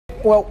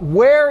Well,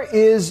 where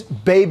is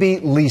baby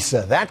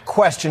Lisa? That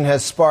question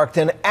has sparked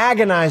an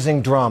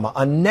agonizing drama,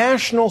 a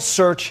national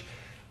search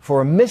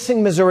for a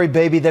missing Missouri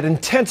baby that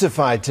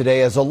intensified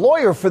today as a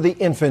lawyer for the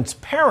infant's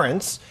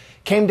parents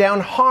came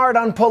down hard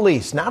on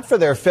police, not for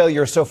their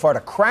failure so far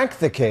to crack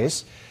the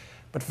case,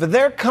 but for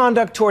their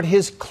conduct toward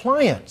his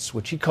clients,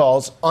 which he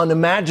calls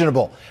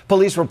unimaginable.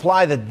 Police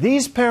reply that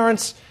these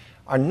parents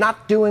are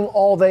not doing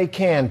all they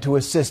can to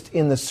assist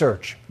in the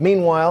search.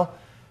 Meanwhile,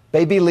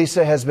 baby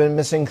Lisa has been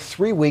missing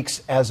 3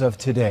 weeks as of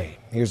today.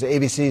 Here's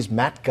ABC's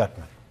Matt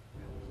Gutman.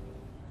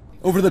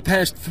 Over the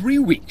past 3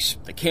 weeks,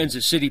 the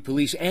Kansas City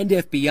Police and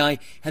FBI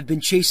have been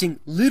chasing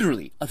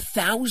literally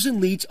 1,000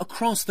 leads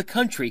across the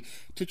country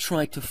to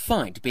try to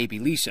find baby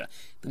Lisa,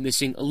 the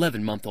missing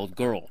 11-month-old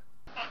girl.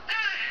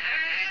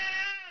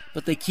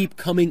 But they keep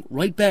coming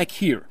right back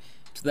here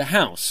to the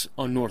house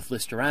on North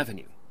Lister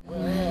Avenue.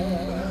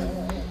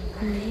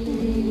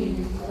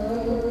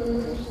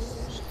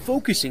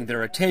 Focusing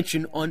their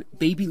attention on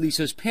baby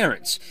Lisa's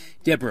parents,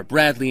 Deborah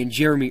Bradley and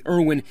Jeremy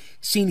Irwin,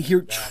 seen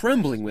here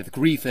trembling with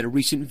grief at a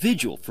recent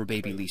vigil for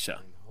baby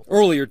Lisa.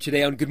 Earlier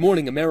today on Good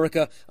Morning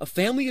America, a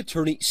family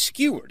attorney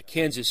skewered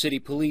Kansas City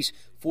Police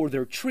for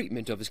their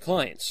treatment of his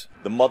clients.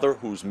 The mother,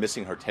 who's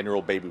missing her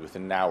 10-year-old baby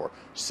within an hour,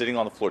 sitting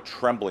on the floor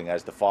trembling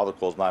as the father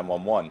calls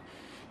 911.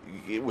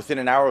 Within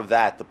an hour of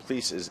that, the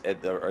police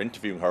are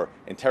interviewing her,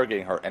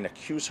 interrogating her, and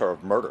accuse her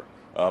of murder.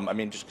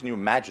 Just can you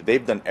imagine?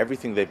 They've done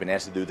everything they've been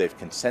asked to do. They've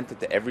consented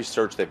to every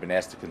search they've been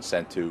asked to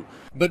consent to.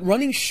 But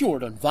running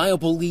short on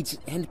viable leads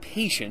and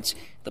patience,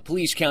 the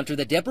police counter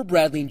that Deborah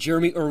Bradley and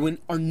Jeremy Irwin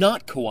are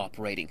not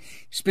cooperating.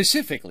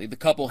 Specifically, the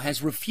couple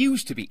has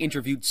refused to be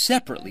interviewed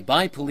separately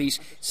by police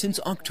since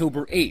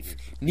October 8th,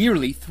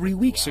 nearly 3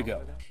 weeks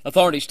ago.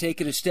 Authorities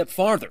take it a step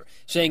farther,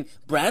 saying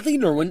Bradley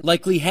and Irwin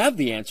likely have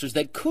the answers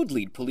that could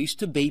lead police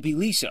to baby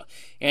Lisa,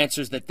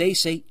 answers that they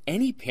say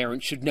any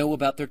parent should know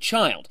about their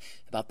child,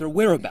 about their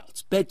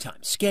whereabouts,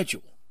 bedtime,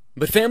 schedule.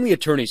 But family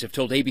attorneys have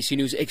told ABC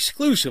News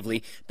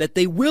exclusively that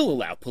they will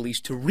allow police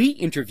to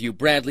re-interview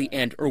Bradley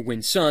and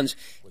Irwin's sons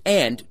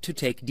and to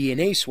take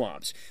DNA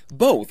swabs.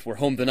 Both were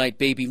home the night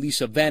baby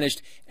Lisa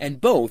vanished, and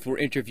both were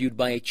interviewed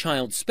by a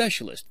child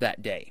specialist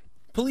that day.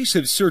 Police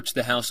have searched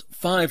the house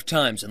 5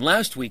 times, and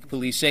last week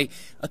police say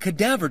a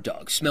cadaver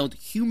dog smelled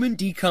human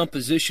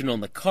decomposition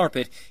on the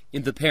carpet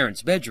in the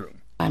parents' bedroom.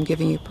 I'm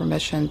giving you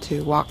permission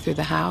to walk through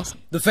the house.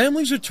 The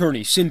family's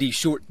attorney, Cindy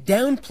Short,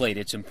 downplayed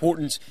its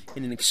importance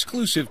in an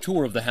exclusive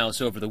tour of the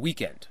house over the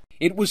weekend.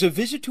 It was a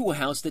visit to a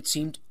house that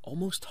seemed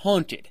almost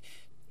haunted.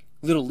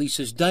 Little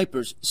Lisa's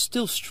diapers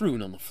still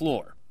strewn on the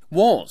floor.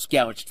 Walls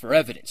gouged for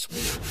evidence.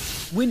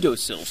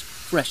 Windowsills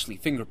freshly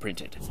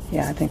fingerprinted.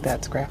 Yeah, I think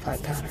that's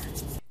graphite powder.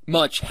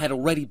 Much had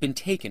already been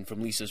taken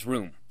from Lisa's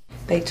room.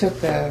 They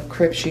took the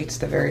crib sheets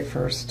the very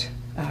first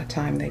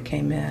time they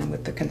came in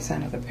with the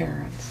consent of the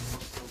parents.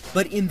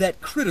 But in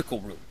that critical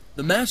room,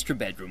 the master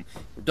bedroom,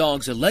 where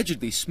dogs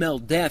allegedly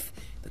smelled death,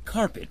 the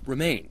carpet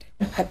remained.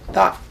 I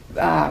thought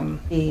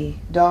the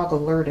dog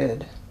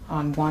alerted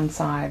on one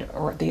side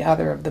or the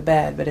other of the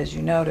bed, but as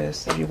you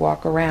notice, as you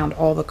walk around,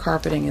 all the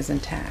carpeting is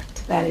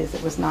intact. That is,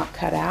 it was not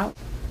cut out,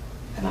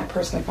 and I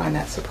personally find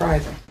that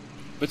surprising.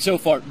 But so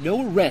far,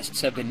 no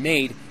arrests have been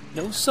made,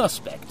 no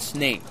suspects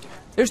named.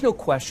 There's no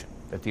question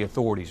that the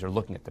authorities are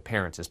looking at the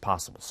parents as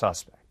possible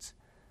suspects.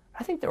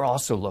 I think they're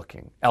also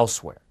looking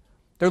elsewhere.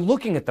 They're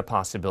looking at the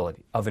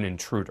possibility of an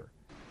intruder.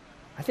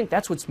 I think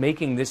that's what's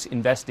making this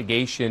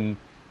investigation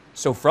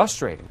so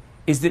frustrating,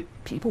 is that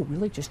people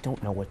really just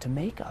don't know what to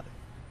make of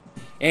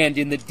it. And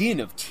in the din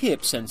of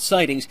tips and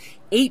sightings,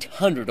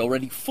 800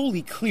 already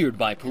fully cleared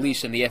by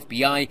police and the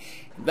FBI,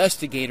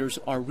 investigators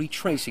are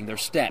retracing their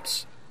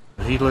steps.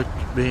 He looked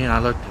at me and I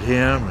looked at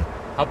him. And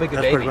how big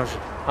a baby?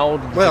 How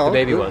old do you think the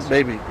baby was?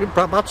 Baby,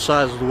 about the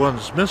size of the one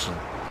that's missing.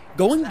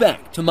 Going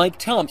back to Mike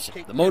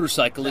Thompson, the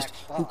motorcyclist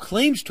who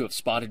claims to have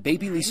spotted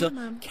baby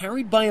Lisa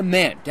carried by a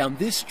man down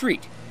this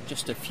street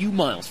just a few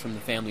miles from the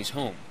family's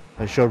home.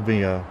 They showed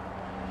me a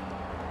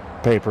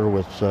paper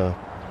with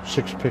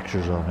 6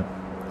 pictures on it.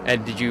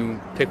 And did you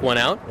pick one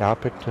out? Yeah, I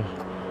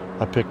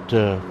picked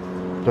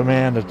the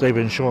man that they've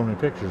been showing me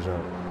pictures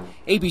of.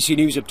 ABC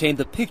News obtained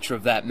the picture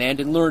of that man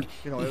and learned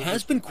he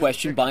has been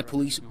questioned by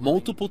police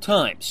multiple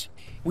times.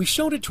 We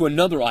showed it to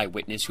another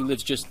eyewitness who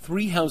lives just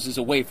 3 houses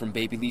away from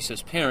baby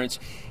Lisa's parents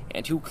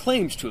and who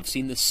claims to have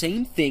seen the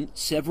same thing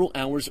several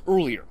hours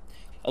earlier.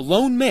 A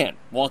lone man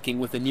walking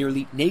with a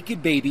nearly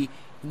naked baby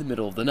in the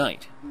middle of the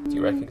night. Do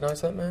you recognize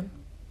that man?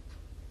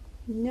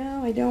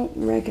 No, I don't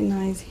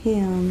recognize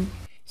him.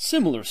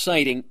 Similar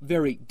sighting,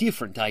 very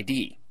different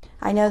ID.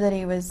 I know that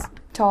he was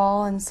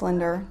tall and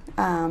slender.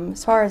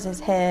 As far as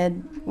his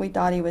head, we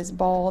thought he was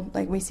bald,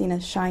 like we seen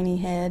a shiny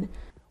head.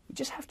 We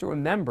just have to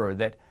remember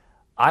that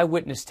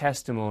eyewitness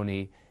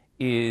testimony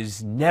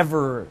is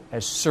never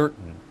as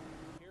certain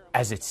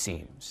as it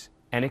seems,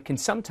 and it can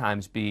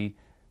sometimes be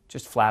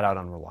just flat out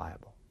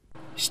unreliable.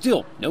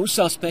 Still, no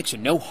suspects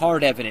and no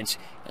hard evidence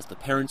as the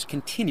parents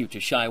continue to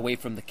shy away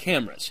from the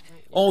cameras.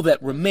 All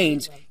that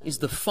remains is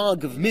the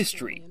fog of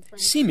mystery,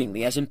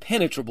 seemingly as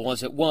impenetrable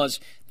as it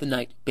was the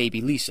night baby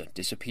Lisa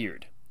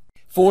disappeared.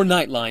 For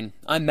Nightline,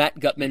 I'm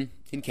Matt Gutman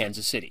in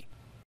Kansas City.